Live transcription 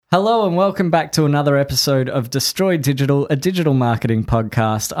Hello and welcome back to another episode of Destroy Digital, a digital marketing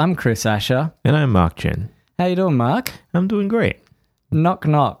podcast. I'm Chris Asher. And I'm Mark Chen. How you doing, Mark? I'm doing great. Knock,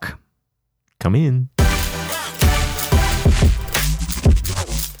 knock. Come in.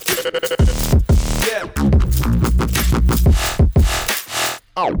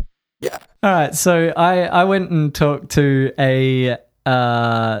 All right, so I went and talked to a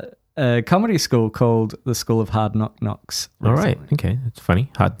comedy school called the School of Hard Knock Knocks. All right. Okay. It's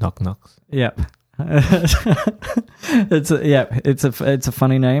funny. Hard knock knocks. Yep. It's a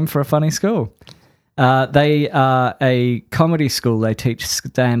funny name for a funny school. They are a comedy school. They teach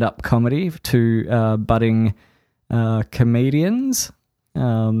stand-up comedy to budding comedians.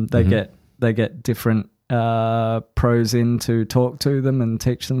 They get different pros in to talk to them and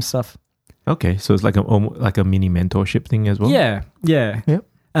teach them stuff. Okay, so it's like a mini mentorship thing as well. Yeah. Yep.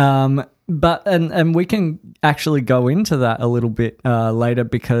 But we can actually go into that a little bit later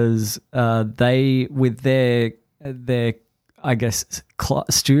because they, with their I guess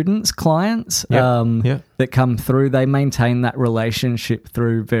students, clients that come through, they maintain that relationship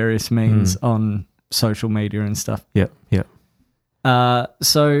through various means on social media and stuff. Yep.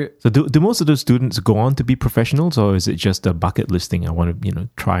 So do most of those students go on to be professionals, or is it just a bucket list thing? I want to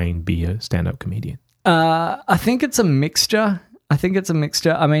try and be a stand-up comedian. I think it's a mixture.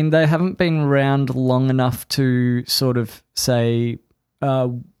 I mean, they haven't been around long enough to sort of say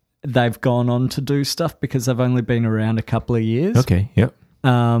they've gone on to do stuff because they've only been around a couple of years. Okay, yep.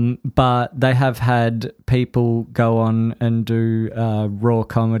 But they have had people go on and do raw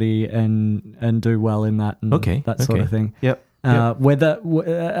comedy and do well in that and that sort of thing. Yep.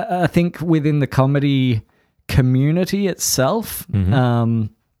 I think within the comedy community itself,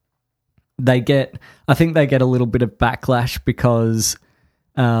 they get a little bit of backlash because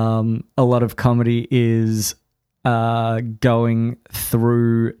a lot of comedy is going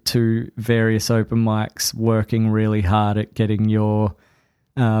through to various open mics, working really hard at getting your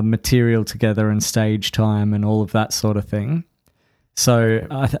material together and stage time and all of that sort of thing. So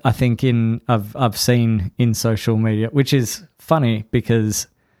I think I've seen in social media, which is funny because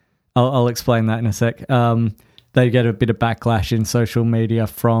I'll explain that in a sec. They get a bit of backlash in social media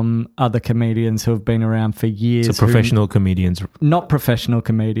from other comedians who have been around for years. So professional comedians. Not professional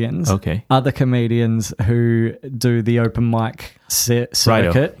comedians. Okay. Other comedians who do the open mic circuit.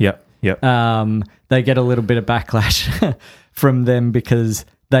 Right. Yep. They get a little bit of backlash from them because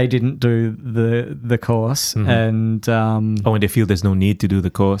they didn't do the course and and they feel there's no need to do the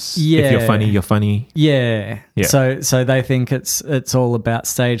course. Yeah. If you're funny. Yeah. So they think it's all about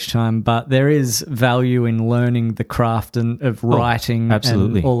stage time, but there is value in learning the craft of writing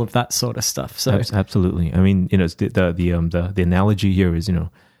and all of that sort of stuff. So absolutely. I mean, it's the analogy here is,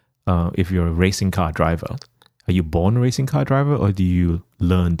 if you're a racing car driver, are you born a racing car driver or do you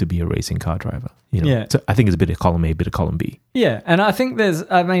learn to be a racing car driver? So I think it's a bit of column A, a bit of column B. Yeah, and I think there's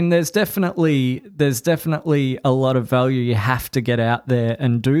definitely a lot of value. You have to get out there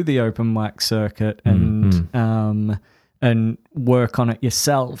and do the open mic circuit and work on it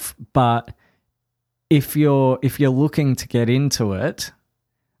yourself. But if you're looking to get into it,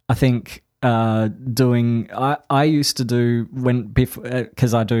 I think I used to do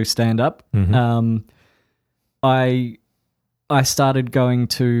because I do stand up. I started going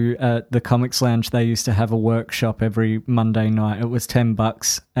to the Comics Lounge. They used to have a workshop every Monday night. It was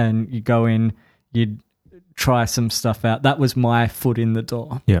 $10 and you go in, you'd try some stuff out. That was my foot in the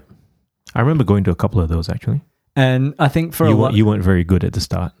door. Yeah. I remember going to a couple of those actually. And I think you weren't very good at the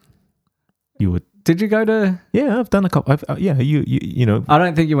start. You would. Did you go to? Yeah, I've done a couple. You. I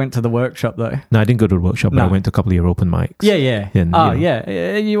don't think you went to the workshop though. No, I didn't go to the workshop, but I went to a couple of your open mics. Yeah. And,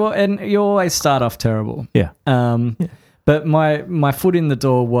 You always start off terrible. Yeah. But my foot in the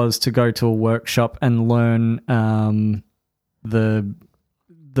door was to go to a workshop and learn the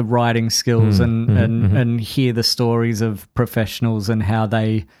writing skills and hear the stories of professionals and how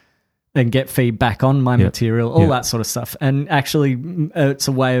they and get feedback on my material, all that sort of stuff. And actually, it's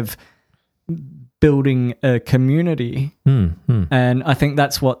a way of building a community. And I think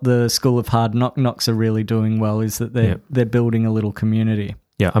that's what the School of Hard Knock Knocks are really doing well, is that they're building a little community.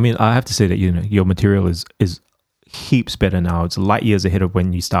 Yeah, I mean, I have to say that your material is heaps better now. It's light years ahead of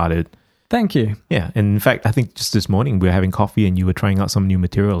when you started. Thank you. Yeah, and in fact, I think just this morning we were having coffee and you were trying out some new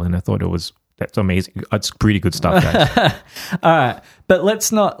material, and I thought that's amazing. It's pretty good stuff, guys. All right, but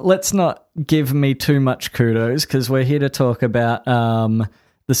let's not give me too much kudos because we're here to talk about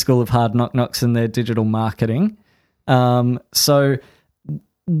the School of Hard Knock Knocks and their digital marketing. So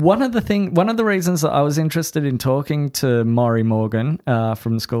one of the reasons that I was interested in talking to Maury Morgan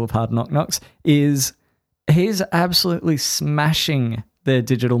from the School of Hard Knock Knocks is he's absolutely smashing their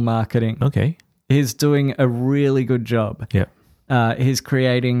digital marketing. Okay. He's doing a really good job. Yeah. He's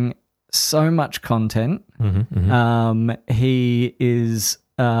creating so much content. He is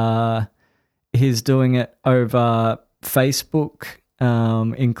he's doing it over Facebook,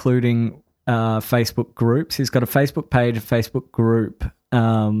 including Facebook groups. He's got a Facebook page, a Facebook group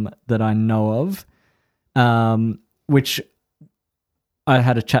that I know of, which I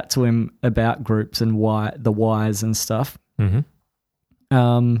had a chat to him about groups and the whys and stuff.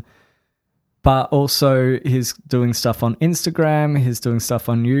 But also he's doing stuff on Instagram, he's doing stuff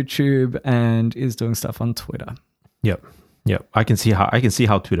on YouTube, and he's doing stuff on Twitter. Yep. I can see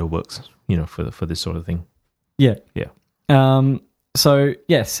how Twitter works, for this sort of thing. Yeah. Yeah. So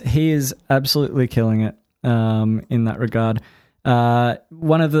yes, he is absolutely killing it in that regard.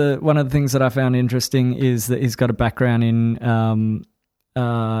 One of the things that I found interesting is that he's got a background in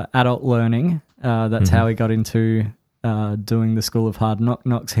adult learning. That's how he got into doing the School of Hard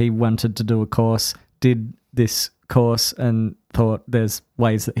Knocks. He wanted to do a course, did this course, and thought there's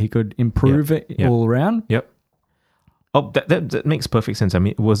ways that he could improve it all around. Yep. Oh, that makes perfect sense. I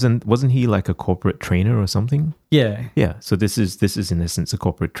mean, wasn't he like a corporate trainer or something? Yeah. Yeah. So this is in essence a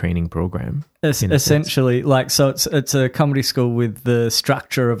corporate training program. Essentially, so it's a comedy school with the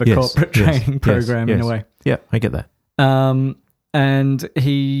structure of a corporate training program in a way. Yeah, I get that. And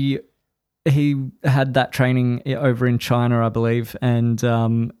he had that training over in China, I believe, and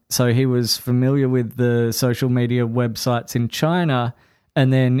so he was familiar with the social media websites in China.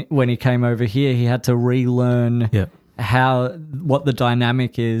 And then when he came over here, he had to relearn what the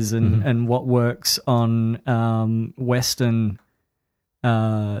dynamic is and what works on Western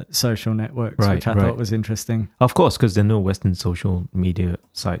social networks, which I thought was interesting. Of course, because there are no Western social media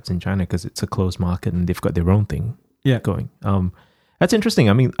sites in China because it's a closed market and they've got their own thing going. That's interesting.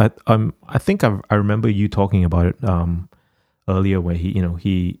 I mean, I think I remember you talking about it earlier, where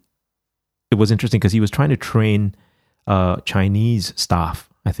it was interesting because he was trying to train Chinese staff.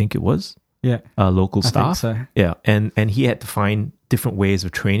 I think it was local staff. I think so. Yeah, and he had to find different ways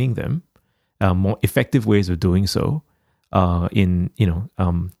of training them, more effective ways of doing so. So it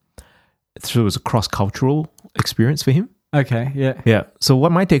was a cross-cultural experience for him. Okay. Yeah. So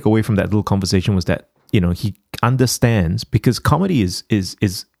what my takeaway from that little conversation was that he understands, because comedy is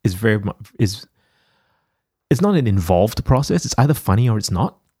very much it's not an involved process. It's either funny or it's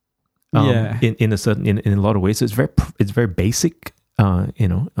not. In a lot of ways. So it's very basic.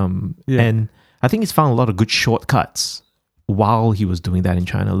 And I think he's found a lot of good shortcuts while he was doing that in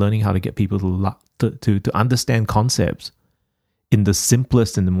China, learning how to get people to understand concepts in the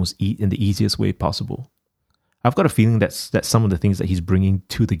simplest and in the easiest way possible. I've got a feeling that's some of the things that he's bringing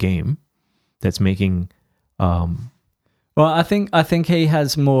to the game that's making well, I think he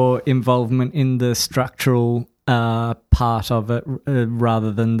has more involvement in the structural part of it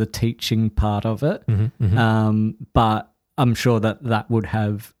rather than the teaching part of it. But I'm sure that would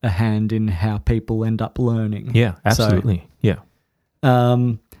have a hand in how people end up learning. Yeah, absolutely.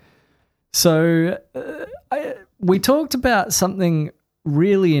 We talked about something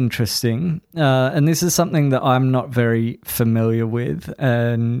really interesting, and this is something that I'm not very familiar with,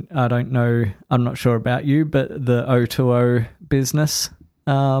 and I'm not sure about you, but the O2O business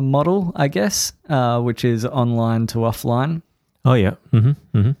model, I guess, which is online to offline. Oh yeah.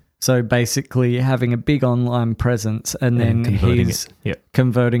 So basically having a big online presence and then he's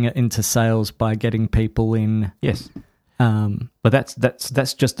converting it into sales by getting people in. Yes. But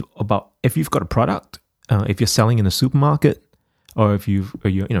that's just about, if you've got a product, if you're selling in a supermarket, or if your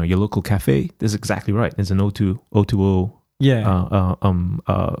local cafe, that's exactly right. There's an O2O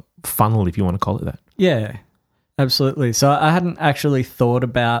funnel, if you want to call it that. Yeah, absolutely. So I hadn't actually thought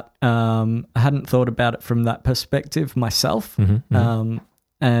about it from that perspective myself.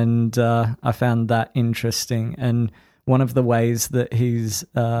 And I found that interesting. And one of the ways that he's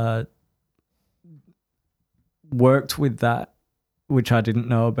worked with that, which I didn't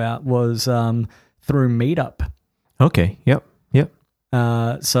know about, was through Meetup. Okay. Yep.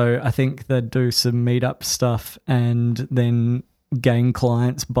 So I think they do some Meetup stuff and then gain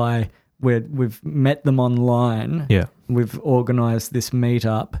clients by we've met them online. Yeah. We've organised this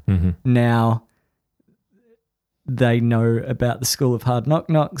Meetup. Now they know about the School of Hard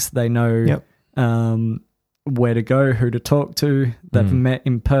Knocks. They know where to go, who to talk to. They've met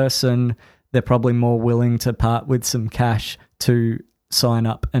in person. They're probably more willing to part with some cash to sign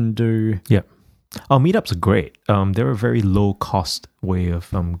up and do. Yeah. Oh, meetups are great. They're a very low cost way of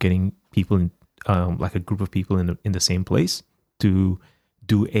getting people in, like a group of people in the same place to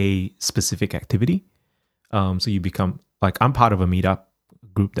do a specific activity. So you become, like, I'm part of a meetup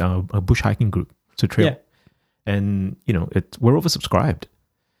group, a bush hiking group. It's a trail. and we're oversubscribed.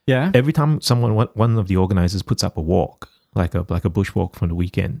 Yeah. Every time one of the organizers puts up a walk, like a bushwalk from the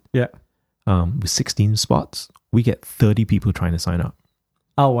weekend, with 16 spots, we get 30 people trying to sign up.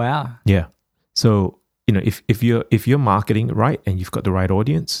 Oh wow. Yeah. So if you're marketing right and you've got the right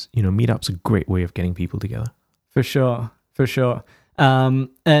audience, Meetup's a great way of getting people together. For sure. And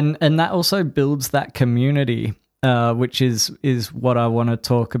that also builds that community, which is what I want to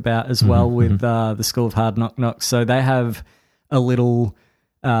talk about as well with the School of Hard Knock Knocks. So they have a little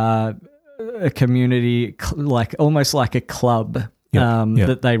a community, like almost like a club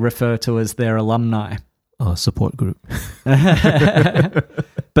that they refer to as their alumni. Support group.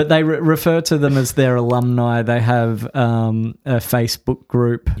 But they refer to them as their alumni. They have a Facebook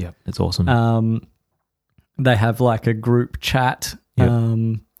group. Yeah, it's awesome. They have like a group chat,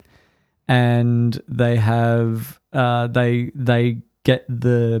 and they have they get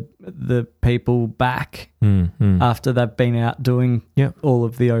the people back after they've been out doing all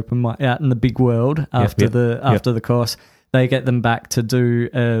of the open mic out in the big world after the course. They get them back to do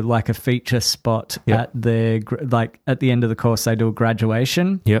like a feature spot at their at the end of the course. They do a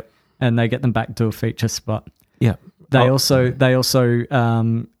graduation. Yep. And they get them back to a feature spot. Yeah. They also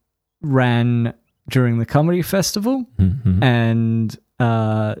ran during the comedy festival, and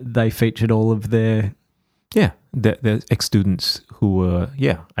they featured all of their the ex-students who were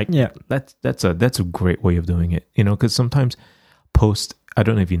that's a great way of doing it. Because sometimes I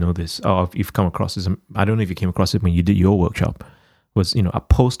don't know if you know this, or if you've come across this. I don't know if you came across it when you did your workshop. Was a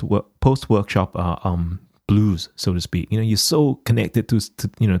post workshop blues, so to speak. You're so connected to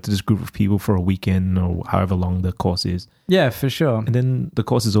this group of people for a weekend or however long the course is. Yeah, for sure. And then the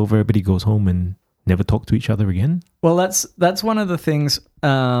course is over, everybody goes home and never talk to each other again. Well, that's one of the things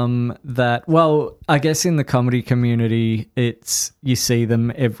that I guess in the comedy community, you see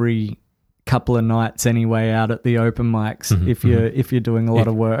them every couple of nights anyway out at the open mics if you're doing a lot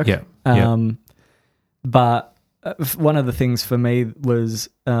of work. But one of the things for me was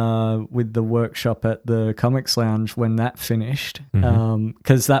with the workshop at the Comics Lounge when that finished,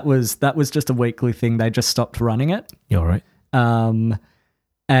 because that was just a weekly thing. They just stopped running it. Yeah, all right.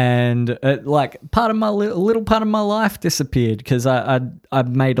 And part of my little part of my life disappeared because I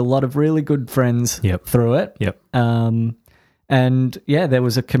made a lot of really good friends through it. Yep. And there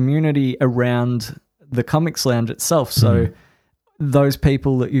was a community around the Comics Lounge itself. So those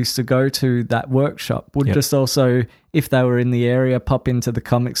people that used to go to that workshop would just also, if they were in the area, pop into the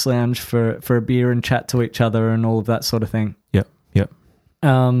Comics Lounge for a beer and chat to each other and all of that sort of thing. Yep.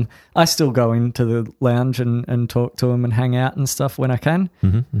 I still go into the lounge and talk to them and hang out and stuff when I can.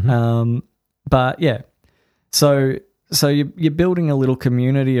 But yeah, so you're building a little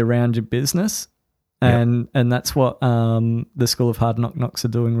community around your business. And that's what the School of Hard Knock Knocks are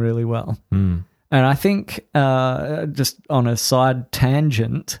doing really well. And I think just on a side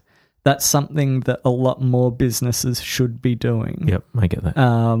tangent, that's something that a lot more businesses should be doing. Yep, I get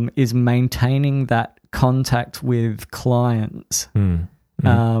that. Is maintaining that contact with clients,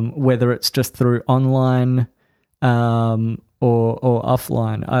 whether it's just through online or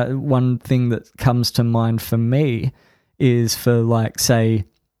offline. One thing that comes to mind for me is for say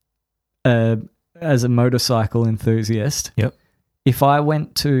as a motorcycle enthusiast, if I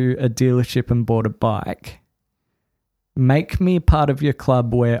went to a dealership and bought a bike, make me part of your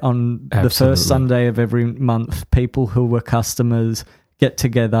club where on the first Sunday of every month, people who were customers get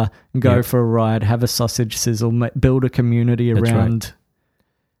together, go for a ride, have a sausage sizzle, build a community around. Right.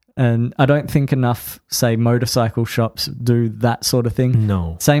 And I don't think enough, say, motorcycle shops do that sort of thing.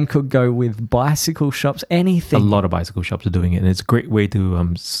 No. Same could go with bicycle shops, anything. A lot of bicycle shops are doing it, and it's a great way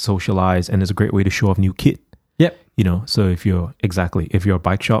to socialize, and it's a great way to show off new kit. Yep. So if you're a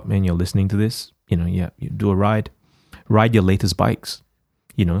bike shop and you're listening to this, you do a ride your latest bikes.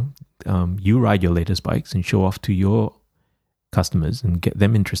 You ride your latest bikes and show off to your customers and get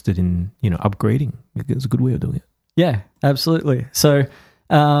them interested in, upgrading. It's a good way of doing it. Yeah, absolutely. So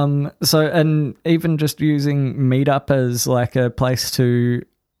and even just using Meetup as like a place to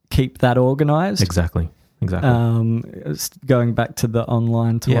keep that organized. Exactly. Going back to the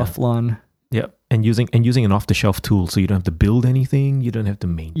online to offline. Yeah, and using an off-the-shelf tool, so you don't have to build anything, you don't have to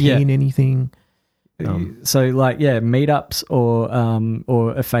maintain anything. So meetups or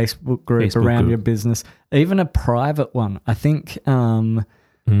a Facebook group around your business, even a private one. I think the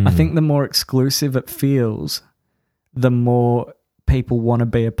more exclusive it feels, the more people want to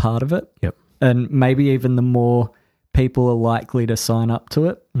be a part of it. Yep. And maybe even the more people are likely to sign up to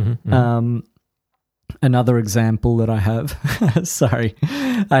it. Another example that I have, sorry,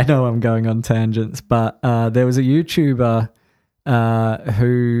 I know I'm going on tangents, but there was a YouTuber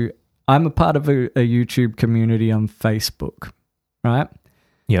who I'm a part of a YouTube community on Facebook, right?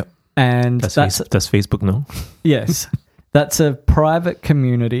 Yep. And does Facebook know? Yes. That's a private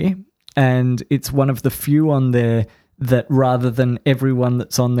community, and it's one of the few on there that rather than everyone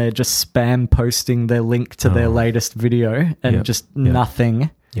that's on there just spam posting their link to their latest video and just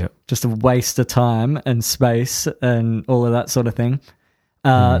nothing, just a waste of time and space and all of that sort of thing.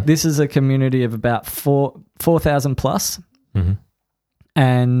 This is a community of about 4,000 plus,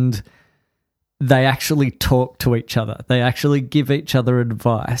 and they actually talk to each other. They actually give each other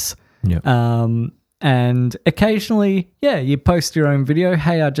advice. And occasionally, you post your own video.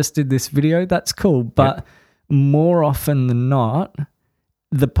 Hey, I just did this video. That's cool. But more often than not,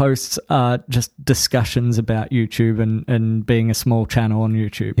 the posts are just discussions about YouTube and being a small channel on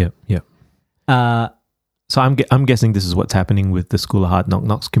YouTube. So I'm guessing this is what's happening with the School of Hard Knock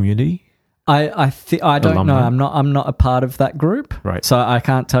Knocks community. I don't know. I'm not a part of that group, right? So I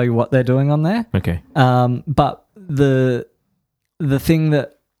can't tell you what they're doing on there. Okay. But the thing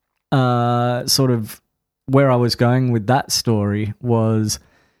that sort of where I was going with that story was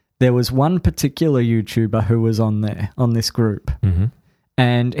there was one particular YouTuber who was on there, on this group,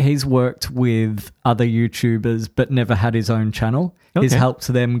 and he's worked with other YouTubers but never had his own channel. Okay. He's helped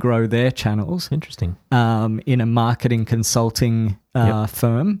them grow their channels. Interesting. In a marketing consulting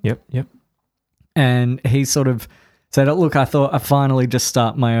firm. Yep. And he sort of said, look, I thought I'd finally just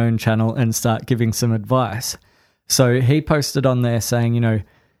start my own channel and start giving some advice. So he posted on there saying,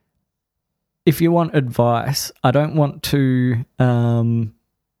 if you want advice, I don't want to.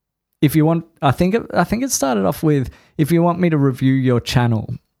 If you want, I think it started off with, if you want me to review your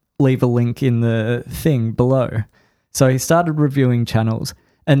channel, leave a link in the thing below. So he started reviewing channels,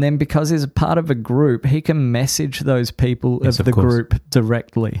 and then because he's a part of a group, he can message those people of the group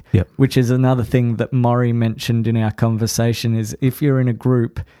directly. Which is another thing that Maury mentioned in our conversation. Is if you're in a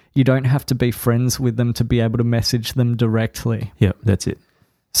group, you don't have to be friends with them to be able to message them directly. That's it.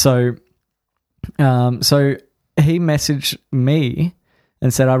 So he messaged me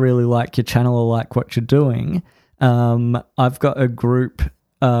and said, I really like your channel. I like what you're doing. I've got a group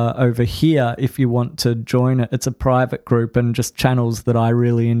over here if you want to join it. It's a private group and just channels that I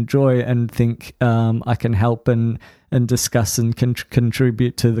really enjoy and think I can help and discuss and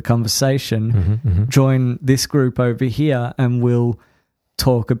contribute to the conversation. Join this group over here and we'll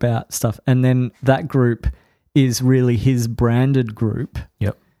talk about stuff. And then that group is really his branded group.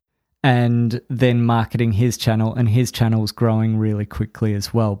 And then marketing his channel, and his channel's growing really quickly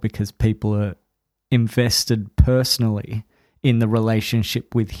as well because people are invested personally in the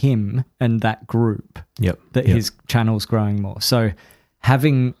relationship with him and that group. His channel's growing more. So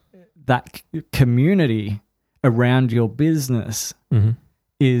having that community around your business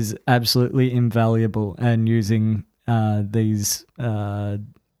is absolutely invaluable, and using these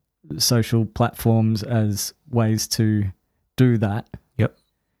social platforms as ways to do that.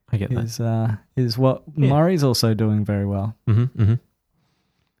 I get that. Is what Murray's also doing very well.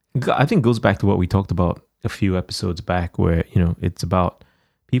 I think it goes back to what we talked about a few episodes back, where it's about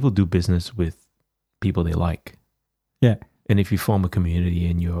people do business with people they like. And if you form a community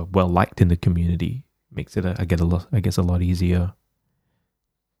and you're well liked in the community, makes it a lot easier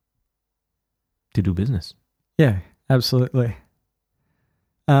to do business. Yeah, absolutely.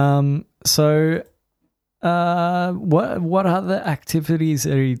 So. What other activities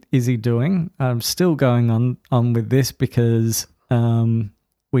is he doing? I'm still going on with this because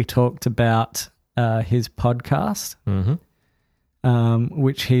we talked about his podcast,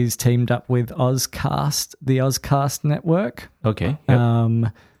 which he's teamed up with Ozcast, the Ozcast network. Okay.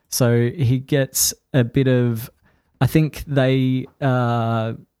 Yep. So he gets a bit of, I think they,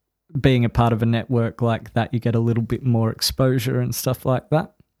 being a part of a network like that, you get a little bit more exposure and stuff like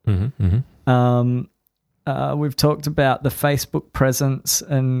that. We've talked about the Facebook presence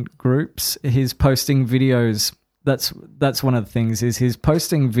and groups. He's posting videos. That's one of the things, is he's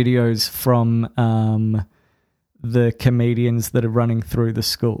posting videos from the comedians that are running through the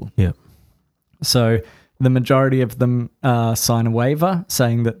school. So the majority of them sign a waiver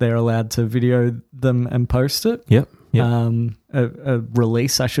saying that they're allowed to video them and post it. A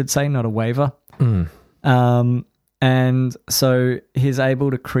release, I should say, not a waiver. And so he's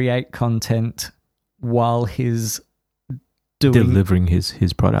able to create content while he's delivering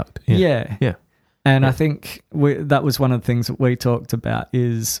his product. And I think that was one of the things that we talked about,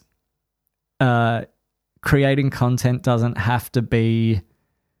 is creating content doesn't have to be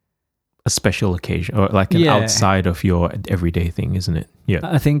a special occasion or like an outside of your everyday thing, isn't it?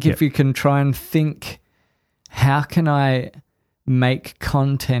 I think if you can try and think, how can I make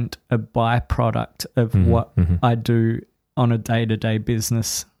content a byproduct of what I do on a day-to-day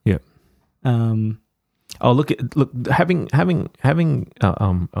business? Look having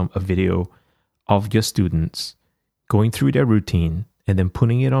a video of your students going through their routine and then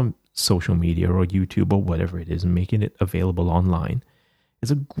putting it on social media or YouTube or whatever it is and making it available online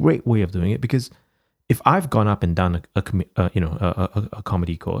is a great way of doing it. Because if I've gone up and done a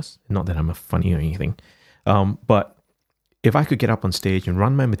comedy course, not that I'm funny or anything, but if I could get up on stage and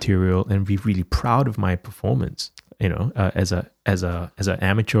run my material and be really proud of my performance, as an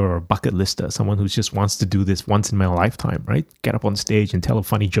amateur or a bucket lister, someone who just wants to do this once in my lifetime, right? Get up on stage and tell a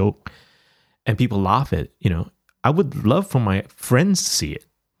funny joke, and people laugh at it. I would love for my friends to see it,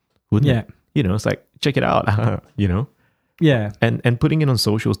 wouldn't it? It's like, check it out, Yeah. And putting it on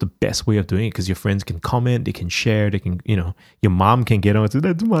social is the best way of doing it, because your friends can comment, they can share, they can, your mom can get on and say,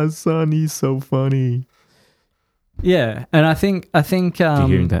 that's my son, he's so funny. Yeah. And I think you're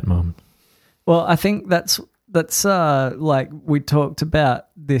hearing that, Mom? Well, I think that's like we talked about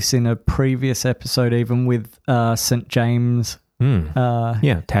this in a previous episode, even with St. James.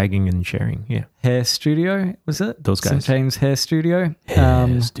 Tagging and sharing. Yeah. Hair Studio, was it? Those guys. St. James Hair Studio.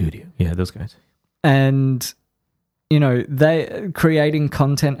 Studio. Yeah, those guys. And they creating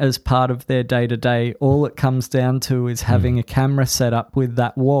content as part of their day-to-day, all it comes down to is having a camera set up with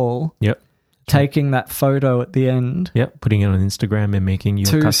that wall. Yep. Taking that photo at the end. Yep. Putting it on Instagram and making your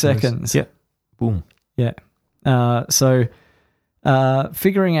 2 customers. seconds. Yep. Boom. Yeah. So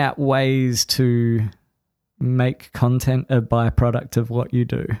figuring out ways to make content a byproduct of what you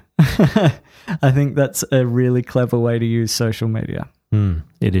do. I think that's a really clever way to use social media.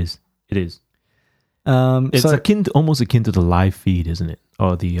 It is. It's almost akin to the live feed, isn't it?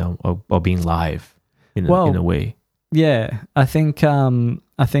 Or the or being live in a way. Yeah, I think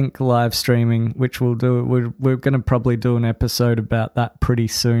live streaming, which we'll do, we're going to probably do an episode about that pretty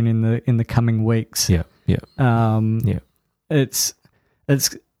soon in the coming weeks. Yeah. It's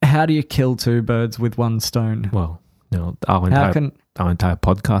how do you kill 2 birds with 1 stone? Well, our entire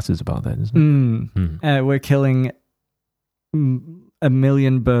podcast is about that, isn't it? We're killing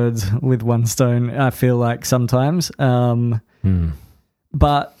 1,000,000 birds with 1 stone, I feel like sometimes. But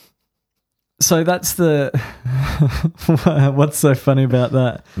so that's the what's so funny about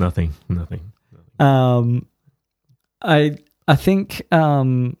that? Nothing. I think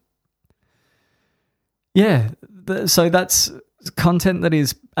so that's content that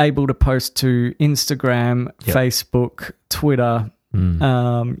is able to post to Instagram, Facebook, Twitter,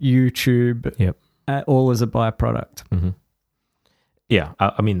 YouTube, all as a byproduct. Mm-hmm. Yeah,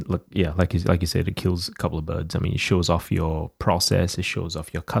 I mean, look, like you said, it kills a couple of birds. I mean, it shows off your process, it shows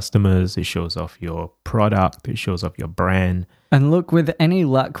off your customers, it shows off your product, it shows off your brand. And look, with any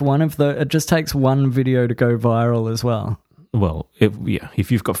luck, it just takes 1 video to go viral as well. Well, if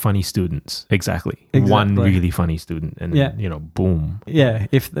you've got funny students, exactly. 1 really funny student, and boom. Yeah,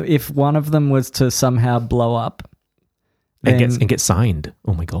 if one of them was to somehow blow up, and get signed.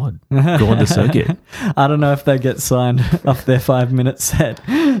 Oh my God. Go on the circuit. I don't know if they get signed off their 5-minute set.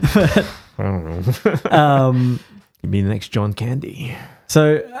 But, I don't know. You mean the next John Candy.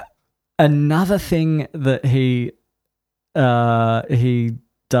 So another thing that he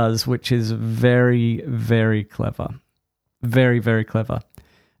does, which is very, very clever. Very, very clever.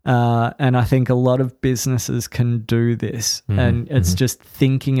 And I think a lot of businesses can do this. And it's just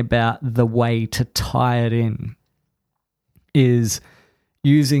thinking about the way to tie it in. Is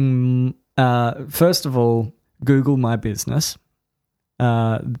using, first of all, Google My Business,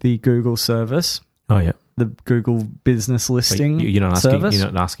 the Google service. Oh, yeah. The Google business listing service.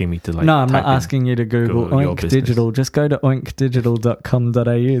 You're not asking me to No, I'm not asking you to Google Oink Digital. Just go to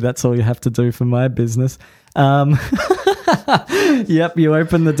oinkdigital.com.au. That's all you have to do for my business. Yep, you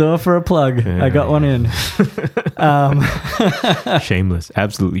opened the door for a plug. I got one in. Shameless.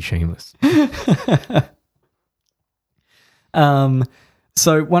 Absolutely shameless.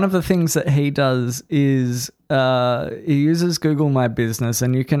 So one of the things that he does is he uses Google My Business,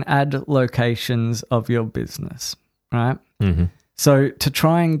 and you can add locations of your business, right? Mm-hmm. So to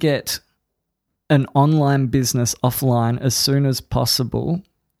try and get an online business offline as soon as possible,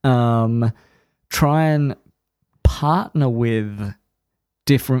 try and partner with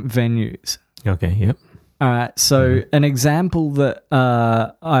different venues. Okay, yep. All right, so an example that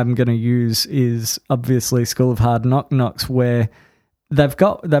I'm going to use is obviously School of Hard Knocks, where they've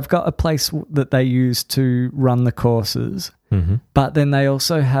got a place that they use to run the courses, but then they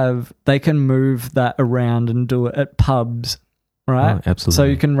also they can move that around and do it at pubs, right? Oh, absolutely. So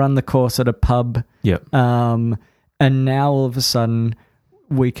you can run the course at a pub. Yep. And now all of a sudden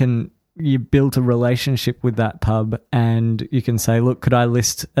you build a relationship with that pub, and you can say, look, could I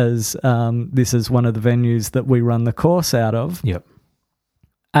list as this is one of the venues that we run the course out of? Yep.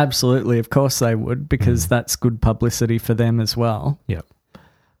 Absolutely. Of course they would, because that's good publicity for them as well. Yep.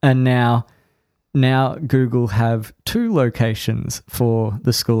 And now Google have 2 locations for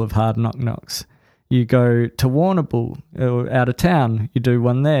the School of Hard Knock Knocks. You go to Warrnambool, out of town, you do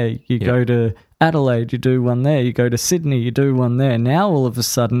one there. You go to Adelaide, you do one there. You go to Sydney, you do one there. Now all of a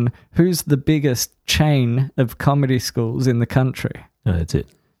sudden, who's the biggest chain of comedy schools in the country? No, that's it.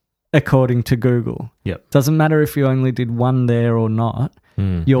 According to Google. Yep. Doesn't matter if you only did one there or not.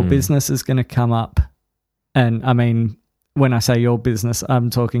 Your business is going to come up. And I mean, when I say your business,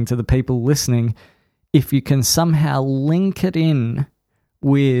 I'm talking to the people listening. If you can somehow link it in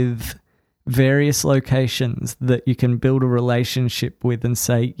with various locations that you can build a relationship with and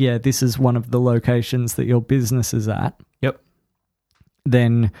say, yeah, this is one of the locations that your business is at. Yep.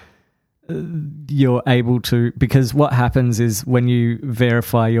 Then you're able to, because what happens is when you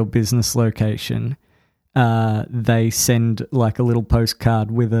verify your business location, they send like a little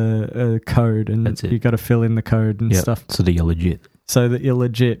postcard with a code, and you got to fill in the code and stuff. So that you're legit.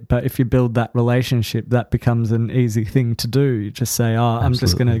 But if you build that relationship, that becomes an easy thing to do. You just say, I'm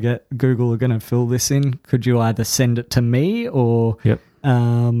just going to get Google are going to fill this in. Could you either send it to me or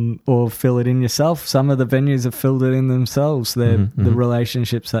fill it in yourself? Some of the venues have filled it in themselves. The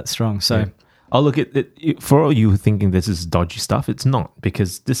relationship's that strong. So I'll look at it. For all you thinking this is dodgy stuff, it's not,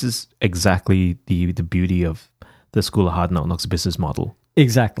 because this is exactly the beauty of the School of Hard Knock Knocks business model.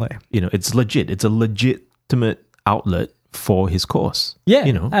 Exactly. It's legit. It's a legitimate outlet for his course. Yeah,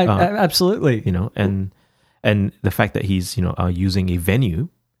 absolutely. And the fact that he's using a venue,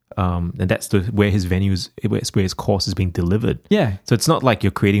 and that's where his where his course is being delivered. Yeah. So it's not like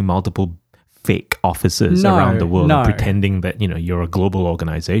you're creating multiple fake offices around the world and pretending that you're a global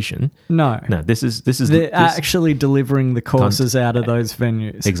organization. No, this is they're actually delivering the courses out of those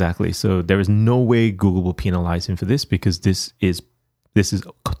venues. Exactly. So there is no way Google will penalize him for this, because this is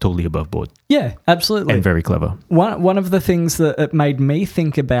totally above board. Yeah, absolutely. And very clever. One of the things that it made me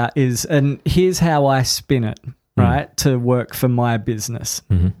think about is, and here's how I spin it, right, to work for my business.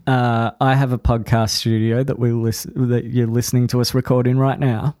 I have a podcast studio that you're listening to us record in right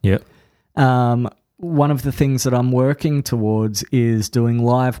now. Yep. One of the things that I'm working towards is doing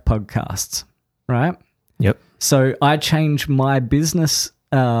live podcasts, right? Yep. So I change my business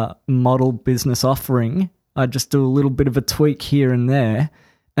model, business offering. I just do a little bit of a tweak here and there,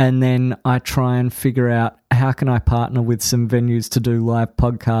 and then I try and figure out how can I partner with some venues to do live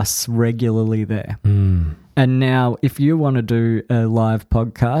podcasts regularly there. And now if you want to do a live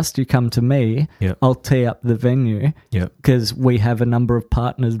podcast, you come to me. Yep. I'll tee up the venue because we have a number of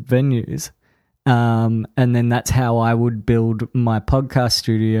partners venues. And then that's how I would build my podcast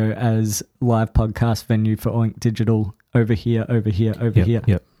studio as live podcast venue for Oink Digital over here.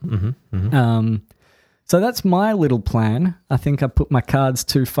 Yep. So that's my little plan. I think I put my cards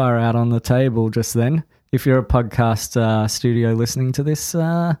too far out on the table just then. If you're a podcast studio listening to this,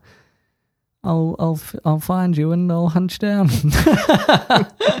 I'll find you and I'll hunt you down.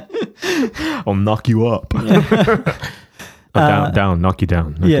 I'll knock you up. Knock you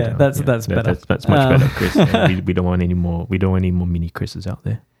down. That's better. That's much better, Chris. We don't want any more. We don't want any more mini Chris's out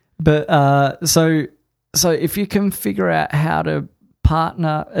there. But so if you can figure out how to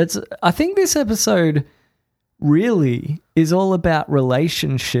partner, I think this episode really is all about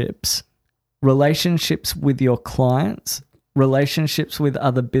relationships with your clients, relationships with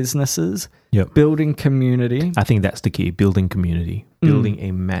other businesses, building community. I think that's the key: building community, building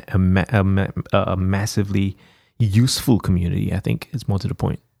a massively useful community. I think is more to the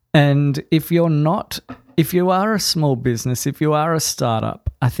point. And if you are a small business, if you are a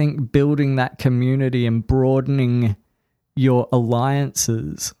startup, I think building that community and broadening your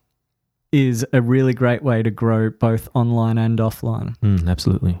alliances is a really great way to grow both online and offline.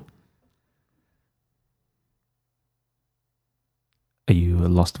 Absolutely. Are you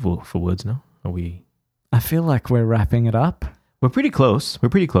lost for words now? Are we? I feel like we're wrapping it up. We're pretty close.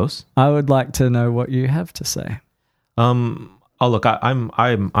 I would like to know what you have to say. Look,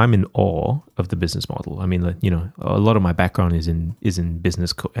 I'm in awe of the business model. I mean, a lot of my background is in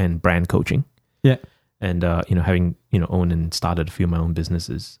business and brand coaching. Yeah. And having owned and started a few of my own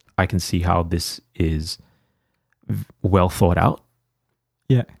businesses, I can see how this is well thought out.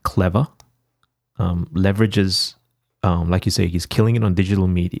 Yeah. Clever. Leverages. Like you say, he's killing it on digital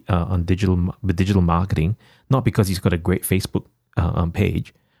media, with digital marketing. Not because he's got a great Facebook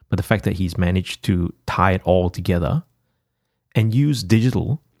page, but the fact that he's managed to tie it all together and use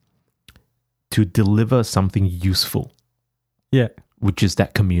digital to deliver something useful. Yeah, which is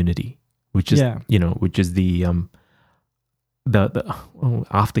that community, which is which is the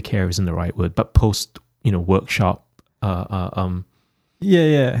aftercare isn't the right word, but post workshop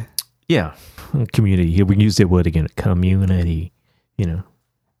Yeah. Community. Here we can use that word again. Community. Yeah.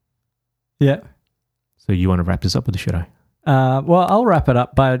 So you want to wrap this up, or should I? Well, I'll wrap it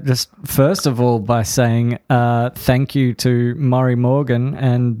up by just first of all by saying thank you to Murray Morgan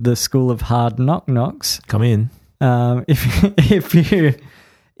and the School of Hard Knock Knocks. Come in.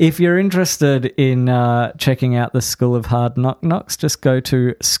 If you're interested in checking out the School of Hard Knock Knocks, just go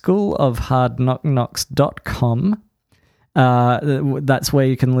to schoolofhardknockknocks.com. That's where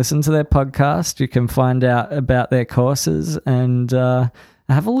you can listen to their podcast. You can find out about their courses and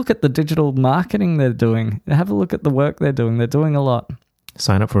have a look at the digital marketing they're doing. Have a look at the work they're doing. They're doing a lot.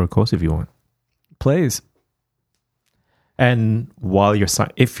 Sign up for a course if you want. Please. And while you're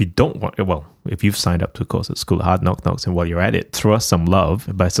if you've signed up to a course at School of Hard Knock Knocks, and while you're at it, throw us some love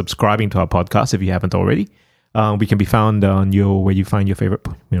by subscribing to our podcast if you haven't already. We can be found on where you find your favorite,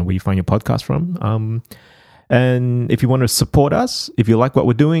 where you find your podcast from. And if you want to support us, if you like what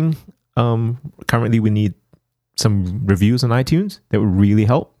we're doing, currently we need some reviews on iTunes. That would really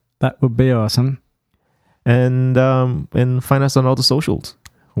help. That would be awesome. And find us on all the socials.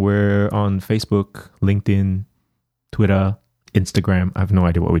 We're on Facebook, LinkedIn, Twitter, Instagram. I have no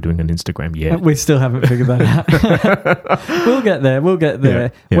idea what we're doing on Instagram yet. We still haven't figured that out. We'll get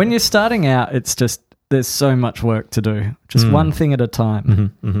there. Yeah. When you're starting out, it's just there's so much work to do. Just one thing at a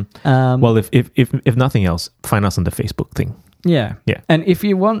time. Well, if nothing else, find us on the Facebook thing. Yeah. And if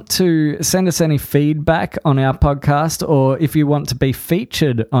you want to send us any feedback on our podcast, or if you want to be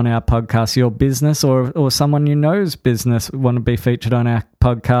featured on our podcast, your business or someone you know's business want to be featured on our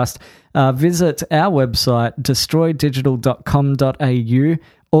podcast, visit our website, destroydigital.com.au.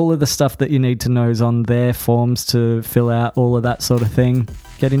 All of the stuff that you need to know is on there, forms to fill out, all of that sort of thing.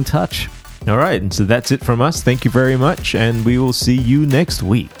 Get in touch. All right. And so that's it from us. Thank you very much. And we will see you next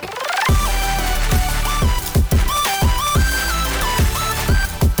week.